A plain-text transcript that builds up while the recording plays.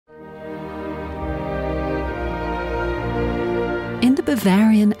In the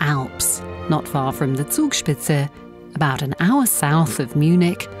Bavarian Alps, not far from the Zugspitze, about an hour south of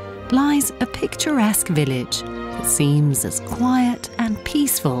Munich, lies a picturesque village that seems as quiet and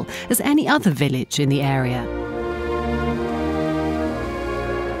peaceful as any other village in the area.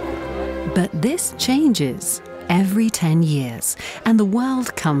 But this changes every 10 years, and the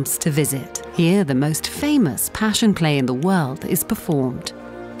world comes to visit. Here, the most famous passion play in the world is performed,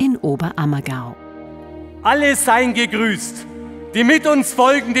 in Oberammergau. Alle seien gegrüßt, die mit uns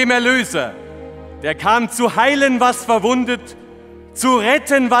folgen dem Erlöser. Der kam zu heilen, was verwundet, zu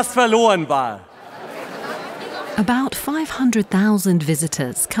retten, was verloren war. About 500,000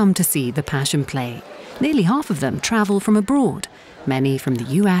 visitors come to see the Passion Play. Nearly half of them travel from abroad, many from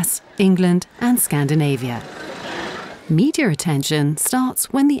the US, England and Scandinavia. Media attention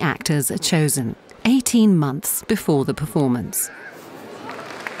starts when the actors are chosen, 18 months before the performance.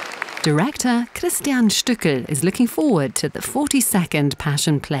 Director Christian Stückl is looking forward to the 42nd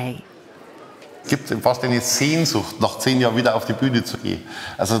Passion Play. Es gibt fast eine Sehnsucht, nach 10 Jahren wieder auf die Bühne zu gehen.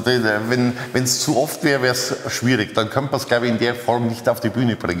 Also wenn es zu oft wäre, wäre es schwierig. Dann könnte man es, glaube ich, in der Form nicht auf die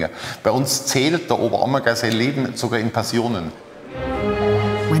Bühne bringen. Bei uns zählt der Oberammergau sein Leben sogar in Passionen.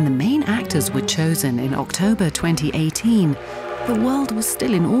 When the main actors were chosen in October 2018, the world was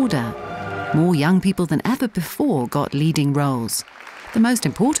still in order. More young people than ever before got leading roles. The most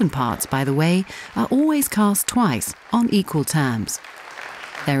important parts, by the way, are always cast twice, on equal terms.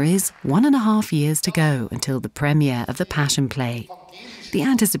 There is 1.5 years to go until the premiere of the Passion Play. The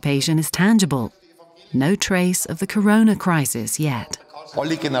anticipation is tangible. No trace of the corona crisis yet.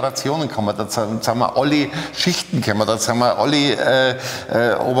 Alle Generationen kommen, da sind wir alle Schichten kommen, da sind wir alle,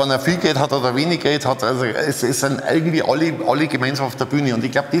 ob einer viel Geld hat oder wenig Geld hat, also es sind irgendwie alle gemeinsam auf der Bühne. Und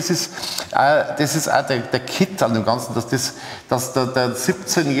ich glaube, das ist auch der Kitt an dem Ganzen, dass der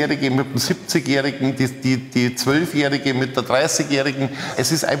 17-Jährige mit dem 70-Jährigen, die 12-Jährige mit der 30-Jährigen,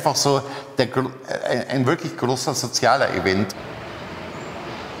 es ist einfach so ein wirklich großer sozialer Event.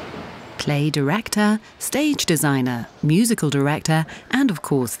 Play director, stage designer, musical director, and of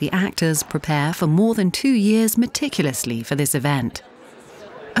course the actors prepare for more than 2 years meticulously for this event.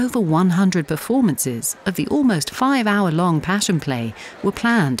 Over 100 performances of the almost 5-hour-long Passion Play were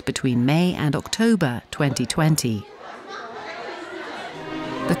planned between May and October 2020.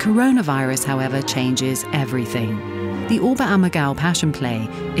 The coronavirus, however, changes everything. The Oberammergau Passion Play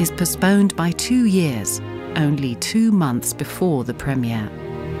is postponed by 2 years, only 2 months before the premiere.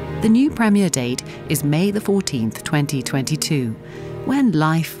 The new premiere date is May the 14th, 2022, when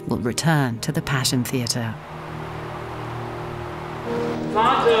life will return to the Passion Theatre.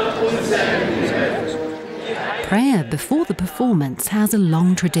 Prayer before the performance has a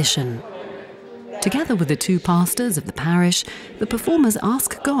long tradition. Together with the 2 pastors of the parish, the performers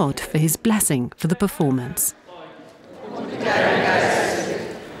ask God for his blessing for the performance.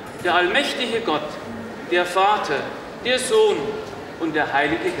 Der allmächtige Gott, der Vater, der Sohn und der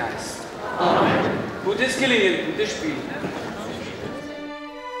Heilige Geist. Amen. Gutes Gelingen, gutes Spiel.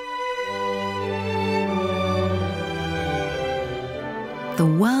 The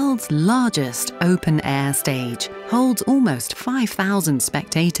world's largest open-air stage holds almost 5,000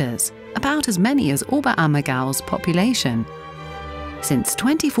 spectators, about as many as Oberammergau's population. Since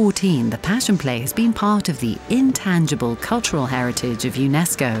 2014, the Passion Play has been part of the intangible cultural heritage of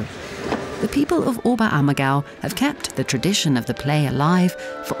UNESCO. The people of Oberammergau have kept the tradition of the play alive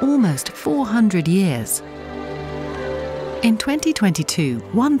for almost 400 years. In 2022,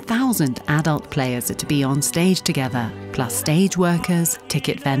 1,000 adult players are to be on stage together, plus stage workers,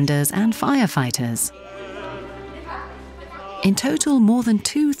 ticket vendors and firefighters. In total, more than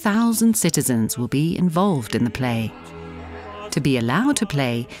 2,000 citizens will be involved in the play. To be allowed to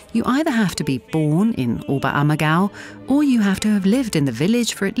play, you either have to be born in Oberammergau or you have to have lived in the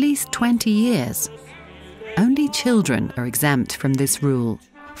village for at least 20 years. Only children are exempt from this rule.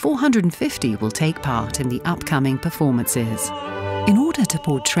 450 will take part in the upcoming performances. In order to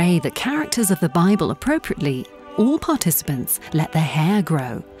portray the characters of the Bible appropriately, all participants let their hair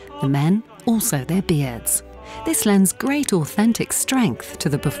grow, the men also their beards. This lends great authentic strength to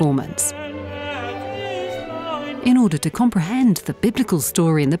the performance. In order to comprehend the biblical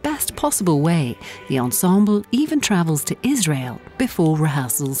story in the best possible way, the ensemble even travels to Israel before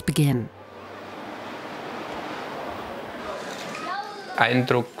rehearsals begin.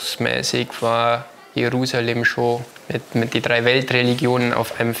 Eindrucksmäßig war Jerusalem schon mit den 3 Weltreligionen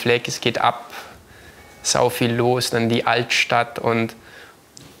auf einem Fleck. Es geht ab, sau viel los, dann die Altstadt und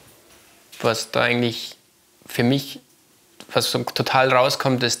was da eigentlich für mich was so total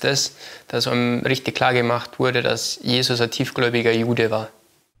rauskommt, ist das, dass einem richtig klar gemacht wurde, dass Jesus ein tiefgläubiger Jude war.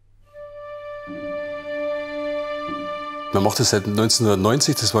 Man macht das seit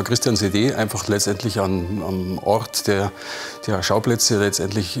 1990, das war Christians Idee, einfach letztendlich am Ort der Schauplätze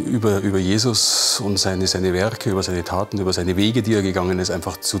letztendlich über Jesus und seine Werke, über seine Taten, über seine Wege, die er gegangen ist,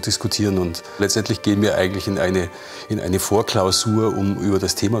 einfach zu diskutieren. Und letztendlich gehen wir eigentlich in eine Vorklausur, um über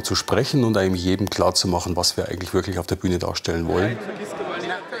das Thema zu sprechen und eigentlich jedem klarzumachen, was wir eigentlich wirklich auf der Bühne darstellen wollen.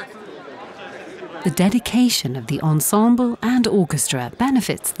 The dedication of the ensemble and orchestra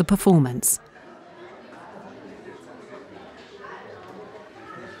benefits the performance.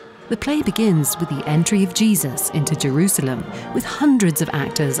 The play begins with the entry of Jesus into Jerusalem, with hundreds of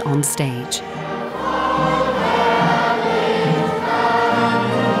actors on stage.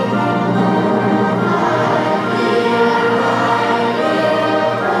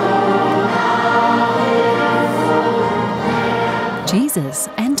 Jesus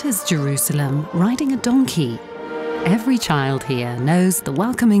enters Jerusalem riding a donkey. Every child here knows the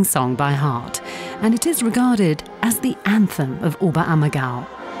welcoming song by heart, and it is regarded as the anthem of Oberammergau.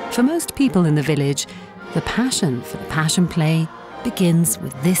 For most people in the village, the passion for the Passion Play begins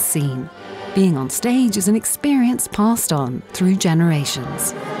with this scene. Being on stage is an experience passed on through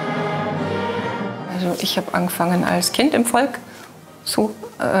generations. Also ich habe angefangen als Kind im Volk, so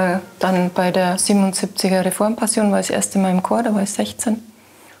dann bei der 77er Reformpassion war ich das erste Mal im Chor, da war ich 16.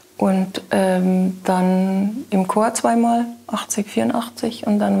 Und dann im Chor zweimal, 80, 84,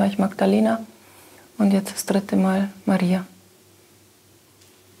 und dann war ich Magdalena und jetzt das dritte Mal Maria.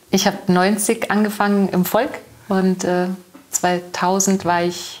 Ich habe 90 angefangen im Volk und 2000 war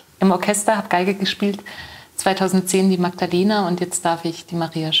ich im Orchester, habe Geige gespielt. 2010 die Magdalena und jetzt darf ich die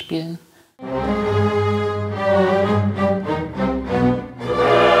Maria spielen.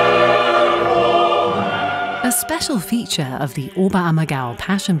 A special feature of the Oberammergau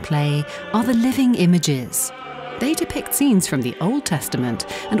Passion Play are the living images. They depict scenes from the Old Testament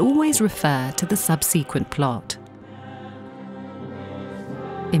and always refer to the subsequent plot.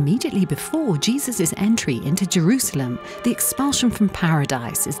 Immediately before Jesus' entry into Jerusalem, the expulsion from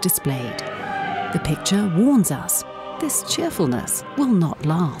paradise is displayed. The picture warns us, this cheerfulness will not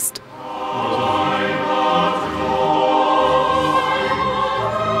last.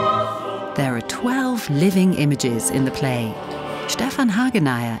 There are 12 living images in the play. Stefan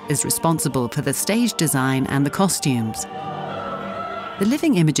Hageneier is responsible for the stage design and the costumes. The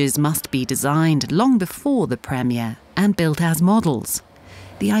living images must be designed long before the premiere and built as models.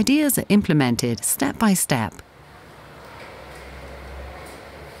 The ideas are implemented step by step.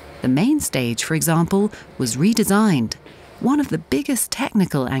 The main stage, for example, was redesigned, one of the biggest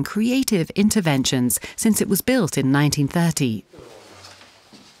technical and creative interventions since it was built in 1930.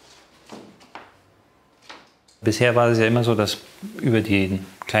 Bisher war es ja immer so, dass über den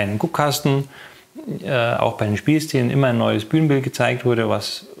kleinen Guckkasten auch bei den Spielszenen immer ein neues Bühnenbild gezeigt wurde,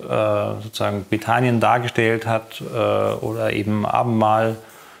 was sozusagen Bethanien dargestellt hat oder eben Abendmahl.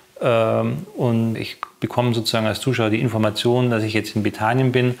 Und ich bekomme sozusagen als Zuschauer die Information, dass ich jetzt in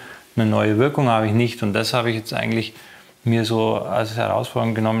Bethanien bin. Eine neue Wirkung habe ich nicht. Und das habe ich jetzt eigentlich mir so als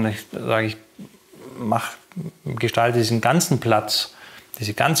Herausforderung genommen. Ich sage, ich gestalte diesen ganzen Platz,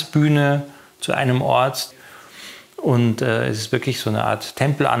 diese ganze Bühne zu einem Ort. Und es ist wirklich so eine Art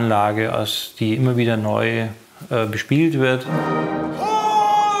Tempelanlage, die immer wieder neu bespielt wird.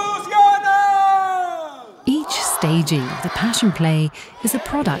 Each staging of the Passion Play is a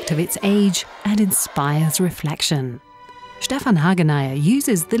product of its age and inspires reflection. Stefan Hageneier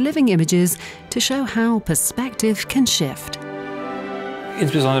uses the living images to show how perspective can shift.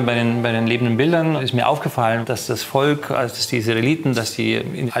 Insbesondere bei den lebenden Bildern ist mir aufgefallen, dass das Volk, also dass die Israeliten, dass die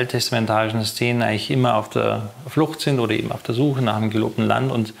in alttestamentarischen Szenen eigentlich immer auf der Flucht sind oder eben auf der Suche nach einem gelobten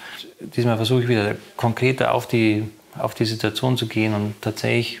Land. Und diesmal versuche ich wieder konkreter auf die Situation zu gehen und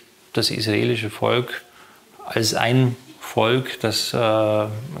tatsächlich das israelische Volk als ein Volk, das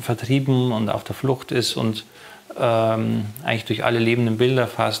vertrieben und auf der Flucht ist und eigentlich durch alle lebenden Bilder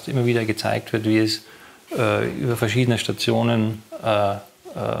fast immer wieder gezeigt wird, wie es über verschiedene Stationen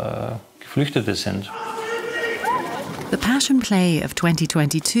Geflüchtete sind. The Passion Play of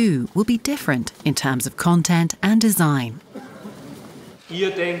 2022 will be different in terms of content and design. Ihr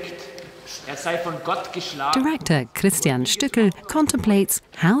denkt, sei von Gott geschlagen. Director Christian Stückl contemplates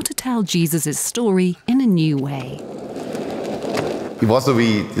how to tell Jesus' story in a new way. Ich weiß noch,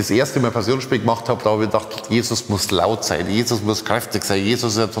 wie ich das erste Mal Passionsspiel gemacht habe, da habe ich gedacht, Jesus muss laut sein, Jesus muss kräftig sein,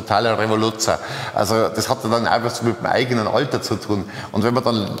 Jesus ist ein totaler Revoluzer. Also das hat dann einfach so mit dem eigenen Alter zu tun. Und wenn man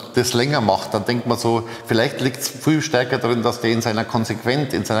dann das länger macht, dann denkt man so, vielleicht liegt es viel stärker darin, dass der in seiner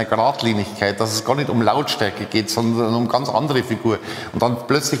Konsequenz, in seiner Geradlinigkeit, dass es gar nicht um Lautstärke geht, sondern um ganz andere Figur. Und dann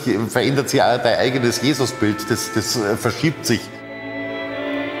plötzlich verändert sich auch dein eigenes Jesusbild, das verschiebt sich.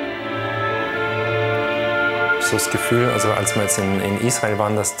 so das Gefühl, also als wir jetzt in Israel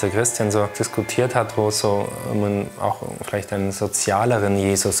waren, dass der Christian so diskutiert hat, wo es so auch vielleicht einen sozialeren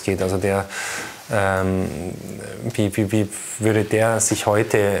Jesus geht. Also der, wie würde der sich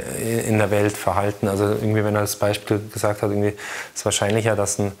heute in der Welt verhalten? Also irgendwie, wenn er das Beispiel gesagt hat, irgendwie ist es wahrscheinlicher,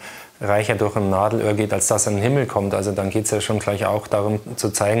 dass ein Reicher durch ein Nadelöhr geht, als dass er in den Himmel kommt. Also dann geht es ja schon gleich auch darum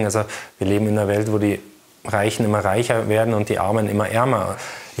zu zeigen, also wir leben in einer Welt, wo die Reichen immer reicher werden und die Armen immer ärmer.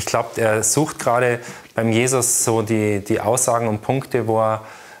 Ich glaube, er sucht gerade beim Jesus so die Aussagen und Punkte, wo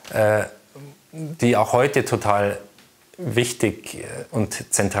er, die auch heute total wichtig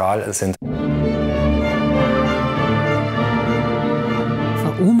und zentral sind.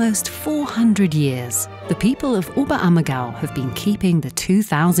 For almost 400 years, the people of Oberammergau have been keeping the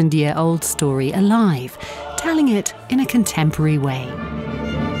 2,000-year-old story alive, telling it in a contemporary way.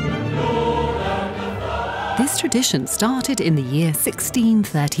 This tradition started in the year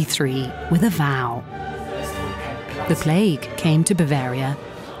 1633 with a vow. The plague came to Bavaria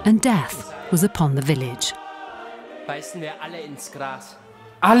and death was upon the village. Beißen wir alle ins Gras.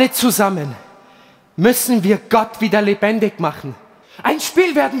 Alle zusammen müssen wir Gott wieder lebendig machen. Ein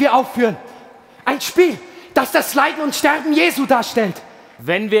Spiel werden wir aufführen. Ein Spiel, das das Leiden und Sterben Jesu darstellt.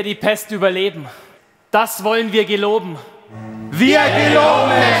 Wenn wir die Pest überleben, das wollen wir geloben. Wir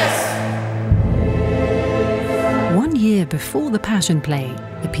geloben es! One year before the Passion Play,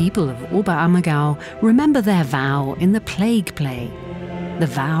 the people of Oberammergau remember their vow in the Plague Play. The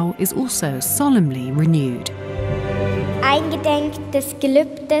vow is also solemnly renewed. Eingedenk des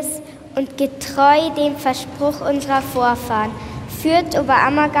Gelübdes und getreu dem Verspruch unserer Vorfahren führt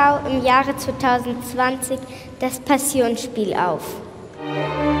Oberammergau im Jahre 2020 das Passionsspiel auf.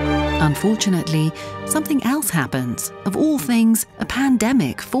 Unfortunately, something else happens. Of all things, a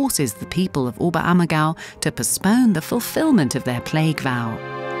pandemic forces the people of Oberammergau to postpone the fulfillment of their plague vow.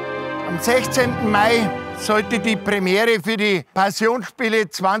 Am 16. Mai sollte die Premiere für die Passionsspiele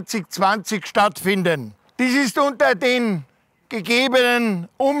 2020 stattfinden. Dies ist unter den gegebenen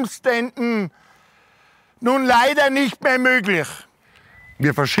Umständen nun leider nicht mehr möglich.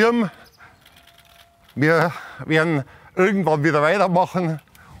 Wir verschirmen, wir werden irgendwann wieder weitermachen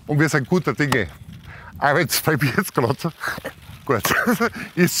und wir sind guter Dinge. Aber jetzt bei mir jetzt gerade so. Gut,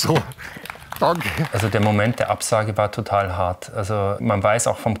 ist so. Danke. Also der Moment der Absage war total hart. Also man weiß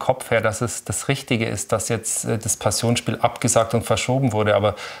auch vom Kopf her, dass es das Richtige ist, dass jetzt das Passionsspiel abgesagt und verschoben wurde.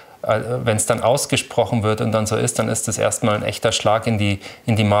 Aber wenn es dann ausgesprochen wird und dann so ist, dann ist das erstmal ein echter Schlag in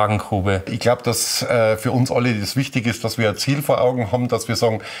die Magengrube. Ich glaube, dass für uns alle das wichtig ist, dass wir ein Ziel vor Augen haben, dass wir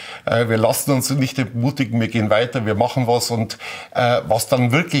sagen, wir lassen uns nicht entmutigen, wir gehen weiter, wir machen was. Und was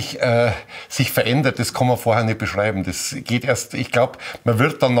dann wirklich sich verändert, das kann man vorher nicht beschreiben. Das geht erst, ich glaube, man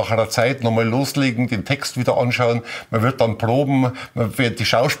wird dann nach einer Zeit nochmal loslegen, den Text wieder anschauen, man wird dann proben, die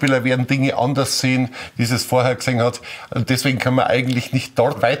Schauspieler werden Dinge anders sehen, wie sie es vorher gesehen hat. Und deswegen kann man eigentlich nicht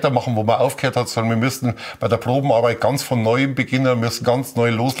dort weitermachen, wo man aufgehört hat, sondern wir müssen bei der Probenarbeit ganz von neuem beginnen, müssen ganz neu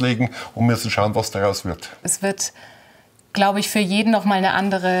loslegen und müssen schauen, was daraus wird. Es wird, glaube ich, für jeden noch mal eine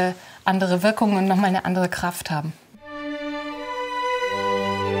andere Wirkung und noch mal eine andere Kraft haben.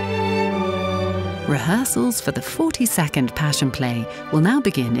 Rehearsals for the 42nd Passion Play will now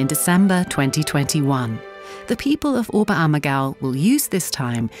begin in December 2021. The people of Oberammergau will use this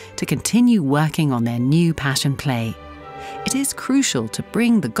time to continue working on their new Passion Play. It is crucial to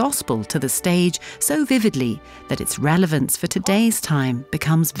bring the gospel to the stage so vividly that its relevance for today's time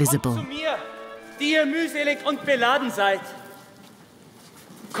becomes visible. Kommt zu mir, die ihr mühselig und beladen seid.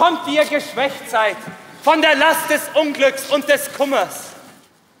 Kommt, die ihr geschwächt seid von der Last des Unglücks und des Kummers.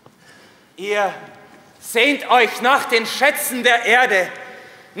 Ihr sehnt euch nach den Schätzen der Erde,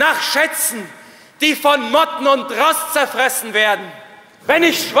 nach Schätzen, die von Motten und Rost zerfressen werden. Wenn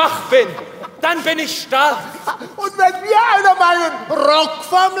ich schwach bin, dann bin ich stark. Und wenn mir einer meinen Rock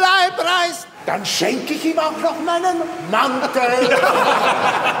vom Leib reißt, dann schenke ich ihm auch noch meinen Mantel.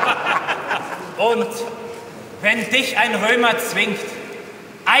 Und wenn dich ein Römer zwingt,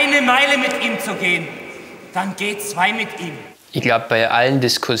 eine Meile mit ihm zu gehen, dann geh 2 mit ihm. Ich glaube, bei allen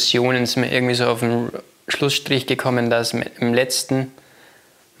Diskussionen sind wir irgendwie so auf den Schlussstrich gekommen, dass im letzten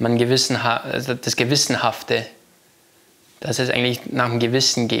man also das Gewissenhafte, dass es eigentlich nach dem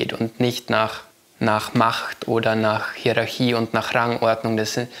Gewissen geht und nicht nach Macht oder nach Hierarchie und nach Rangordnung.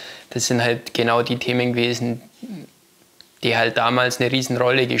 Das sind halt genau die Themen gewesen, die halt damals eine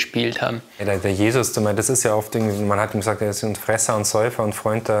Riesenrolle gespielt haben. Der Jesus, das ist ja oft, man hat ihm gesagt, er ist ein Fresser und Säufer und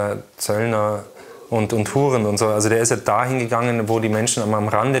Freund der Zöllner und Huren und so. Also der ist ja dahin gegangen, wo die Menschen am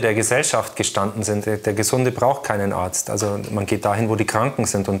Rande der Gesellschaft gestanden sind. Der Gesunde braucht keinen Arzt. Also man geht dahin, wo die Kranken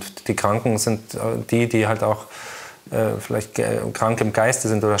sind. Und die Kranken sind die halt auch vielleicht krank im Geiste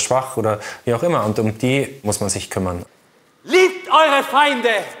sind oder schwach oder wie auch immer. Und um die muss man sich kümmern. Liebt eure Feinde,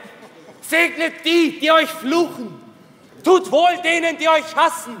 segnet die, die euch fluchen, tut wohl denen, die euch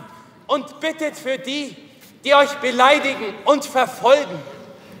hassen und bittet für die, die euch beleidigen und verfolgen.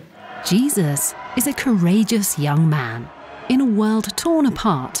 Jesus is a courageous young man. In a world torn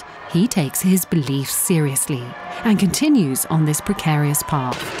apart, he takes his beliefs seriously and continues on this precarious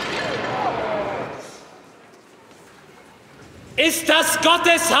path. Ist das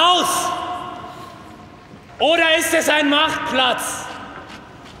Gottes Haus oder ist es ein Marktplatz?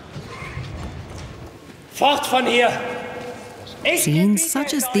 Fort von hier! Scenes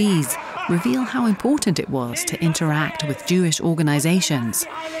such as these reveal how important it was to interact with Jewish organizations.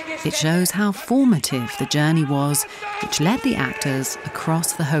 It shows how formative the journey was which led the actors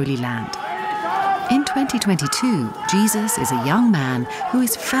across the Holy Land. In 2022, Jesus is a young man who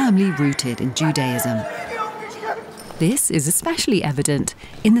is firmly rooted in Judaism. This is especially evident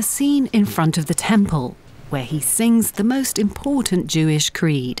in the scene in front of the temple, where he sings the most important Jewish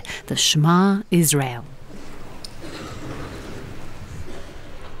creed, the Shema Israel.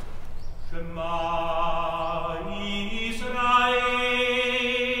 Shema Israel,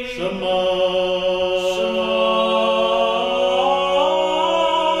 Shema.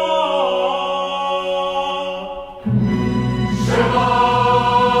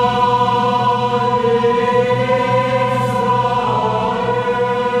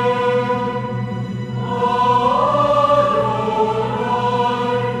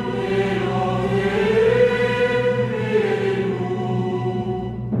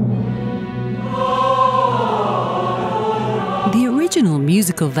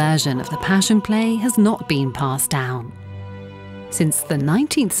 Musical version of the Passion Play has not been passed down. Since the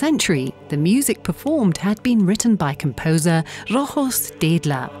 19th century, the music performed had been written by composer Rochus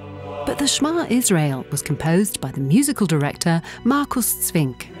Stedler, but the Shema Israel was composed by the musical director Markus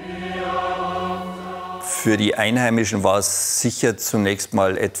Zwink. Für die Einheimischen war es sicher zunächst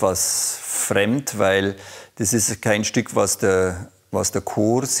mal etwas fremd, weil das ist kein Stück, was der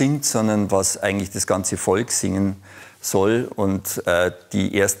Chor singt, sondern was eigentlich das ganze Volk singen soll. Und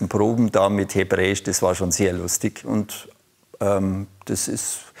die ersten Proben da mit Hebräisch, das war schon sehr lustig. Und das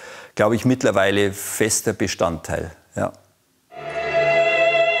ist, glaube ich, mittlerweile fester Bestandteil. Ja.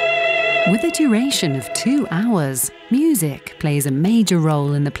 With a duration of 2 hours, music plays a major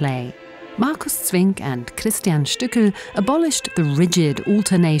role in the play. Markus Zwink and Christian Stückl abolished the rigid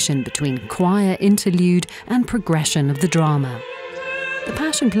alternation between choir interlude and progression of the drama. The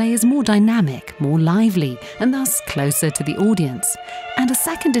Passion Play is more dynamic, more lively, and thus closer to the audience. And a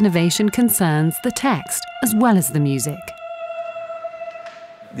second innovation concerns the text as well as the music.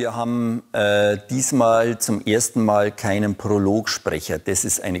 Wir haben diesmal zum ersten Mal keinen Prologsprecher. Das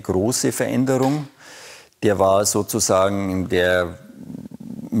ist eine große Veränderung. Der war sozusagen der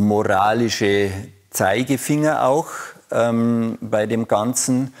moralische Zeigefinger auch bei dem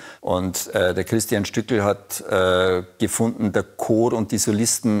Ganzen. Und der Christian Stückl hat gefunden, der Chor und die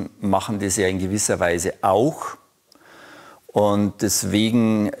Solisten machen das ja in gewisser Weise auch. Und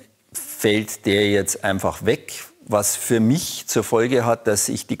deswegen fällt der jetzt einfach weg, was für mich zur Folge hat, dass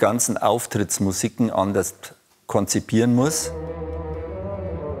ich die ganzen Auftrittsmusiken anders konzipieren muss.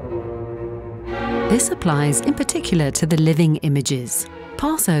 This applies in particular to the living images.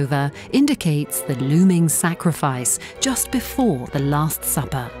 Passover indicates the looming sacrifice just before the Last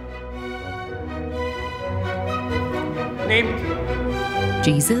Supper.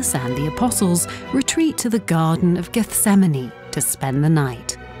 Jesus and the apostles retreat to the Garden of Gethsemane to spend the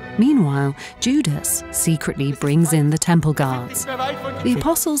night. Meanwhile, Judas secretly brings in the temple guards. The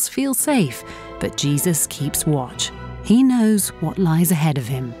apostles feel safe, but Jesus keeps watch. He knows what lies ahead of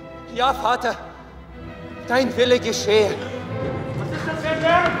him. Ja, Vater, dein Wille geschehe.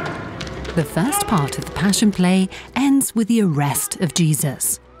 The first part of the Passion Play ends with the arrest of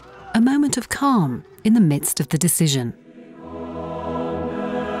Jesus, a moment of calm in the midst of the decision.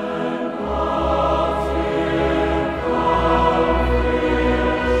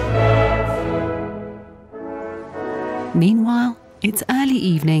 Meanwhile, it's early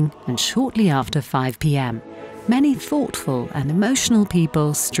evening and shortly after 5 p.m. Many thoughtful and emotional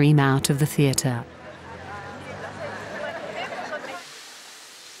people stream out of the theatre.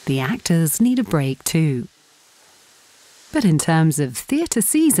 The actors need a break too. But in terms of theatre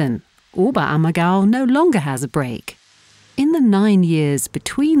season, Oberammergau no longer has a break. In the 9 years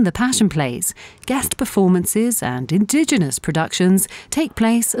between the Passion Plays, guest performances and indigenous productions take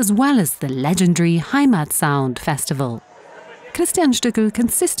place as well as the legendary Heimatsound Festival. Christian Stückl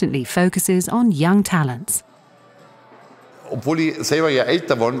consistently focuses on young talents. obwohl ich selber ja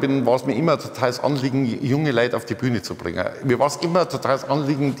älter geworden bin, war es mir immer total das Anliegen, junge Leute auf die Bühne zu bringen. Mir war es immer total das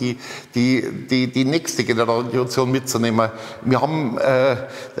Anliegen, die nächste Generation mitzunehmen. Wir haben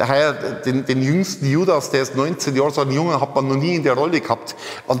heuer den jüngsten Judas, der ist 19 Jahre, so einen Jungen hat man noch nie in der Rolle gehabt.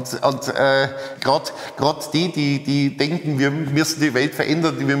 Und gerade die denken, wir müssen die Welt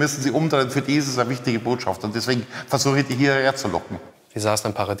verändern, wir müssen sie umdrehen, für die ist es eine wichtige Botschaft. Und deswegen versuche ich, die hierher zu locken. Wir saßen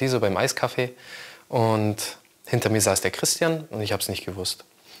im Paradiso beim Eiscafé und hinter mir saß der Christian und ich habe es nicht gewusst.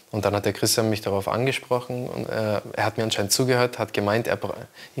 Und dann hat der Christian mich darauf angesprochen und er hat mir anscheinend zugehört, hat gemeint,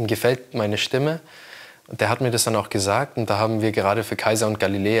 ihm gefällt meine Stimme. Und der hat mir das dann auch gesagt und da haben wir gerade für Kaiser und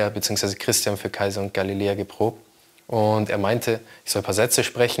Galiläa, beziehungsweise Christian für Kaiser und Galiläa geprobt. Und er meinte, ich soll ein paar Sätze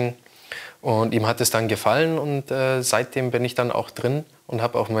sprechen und ihm hat es dann gefallen und seitdem bin ich dann auch drin und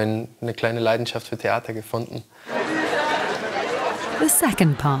habe auch eine kleine Leidenschaft für Theater gefunden. The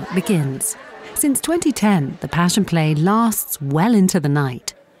second part begins. Since 2010, the Passion Play lasts well into the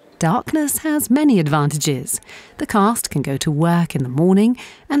night. Darkness has many advantages. The cast can go to work in the morning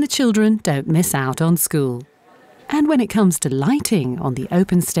and the children don't miss out on school. And when it comes to lighting on the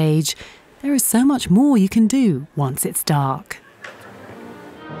open stage, there is so much more you can do once it's dark.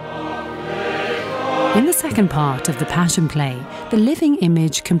 In the second part of the Passion Play, the living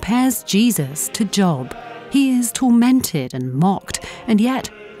image compares Jesus to Job. He is tormented and mocked, and yet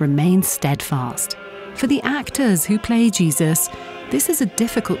remains steadfast. For the actors who play Jesus, this is a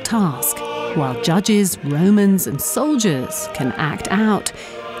difficult task. While judges, Romans and soldiers can act out,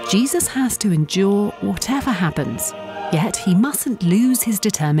 Jesus has to endure whatever happens. Yet he mustn't lose his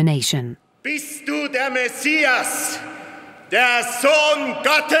determination. Bist du der Messias, der Sohn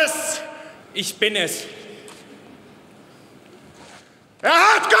Gottes? Ich bin es. Er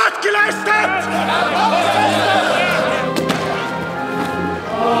hat Gott geleistet!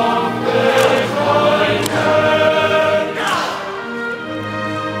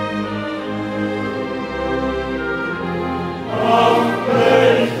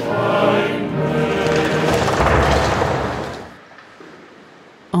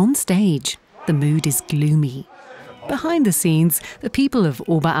 On stage, the mood is gloomy. Behind the scenes, the people of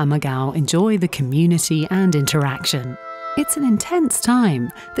Oberammergau enjoy the community and interaction. It's an intense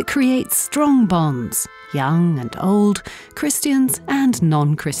time that creates strong bonds, young and old, Christians and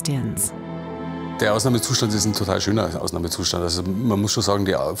non-Christians. Der Ausnahmezustand ist ein total schöner Ausnahmezustand. Also man muss schon sagen,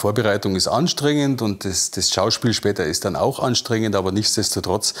 die Vorbereitung ist anstrengend und das Schauspiel später ist dann auch anstrengend, aber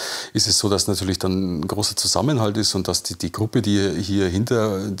nichtsdestotrotz ist es so, dass natürlich dann ein großer Zusammenhalt ist und dass die Gruppe, die hier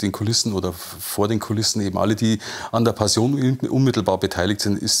hinter den Kulissen oder vor den Kulissen eben alle, die an der Passion unmittelbar beteiligt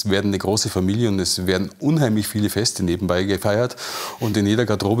sind, werden eine große Familie und es werden unheimlich viele Feste nebenbei gefeiert und in jeder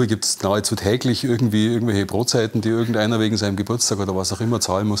Garderobe gibt es nahezu täglich irgendwelche Brotzeiten, die irgendeiner wegen seinem Geburtstag oder was auch immer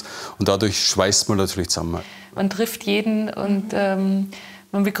zahlen muss und dadurch schweißt man natürlich zusammen. Man trifft jeden und man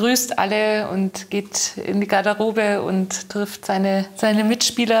begrüßt alle und geht in die Garderobe und trifft seine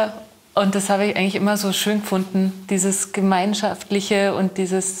Mitspieler. Und das habe ich eigentlich immer so schön gefunden, dieses Gemeinschaftliche und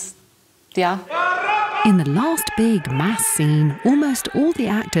dieses, ja. In the last big mass scene, almost all the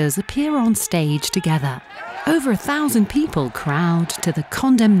actors appear on stage together. Over 1,000 people crowd to the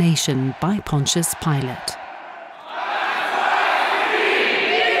condemnation by Pontius Pilate.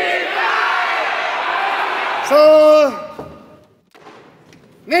 So,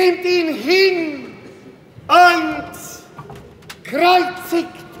 nehmt ihn hin und kreuzigt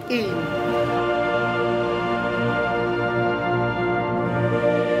ihn.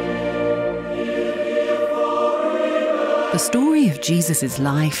 The story of Jesus'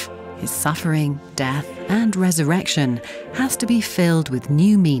 life, his suffering, death and resurrection has to be filled with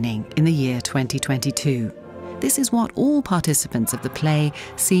new meaning in the year 2022. This is what all participants of the play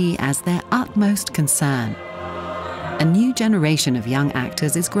see as their utmost concern. A new generation of young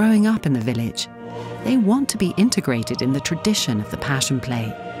actors is growing up in the village. They want to be integrated in the tradition of the Passion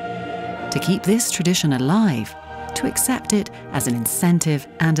Play. To keep this tradition alive, to accept it as an incentive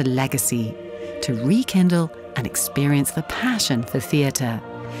and a legacy, to rekindle and experience the passion for theatre.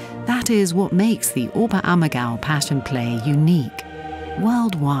 That is what makes the Oberammergau Passion Play unique,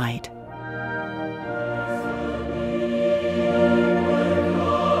 worldwide.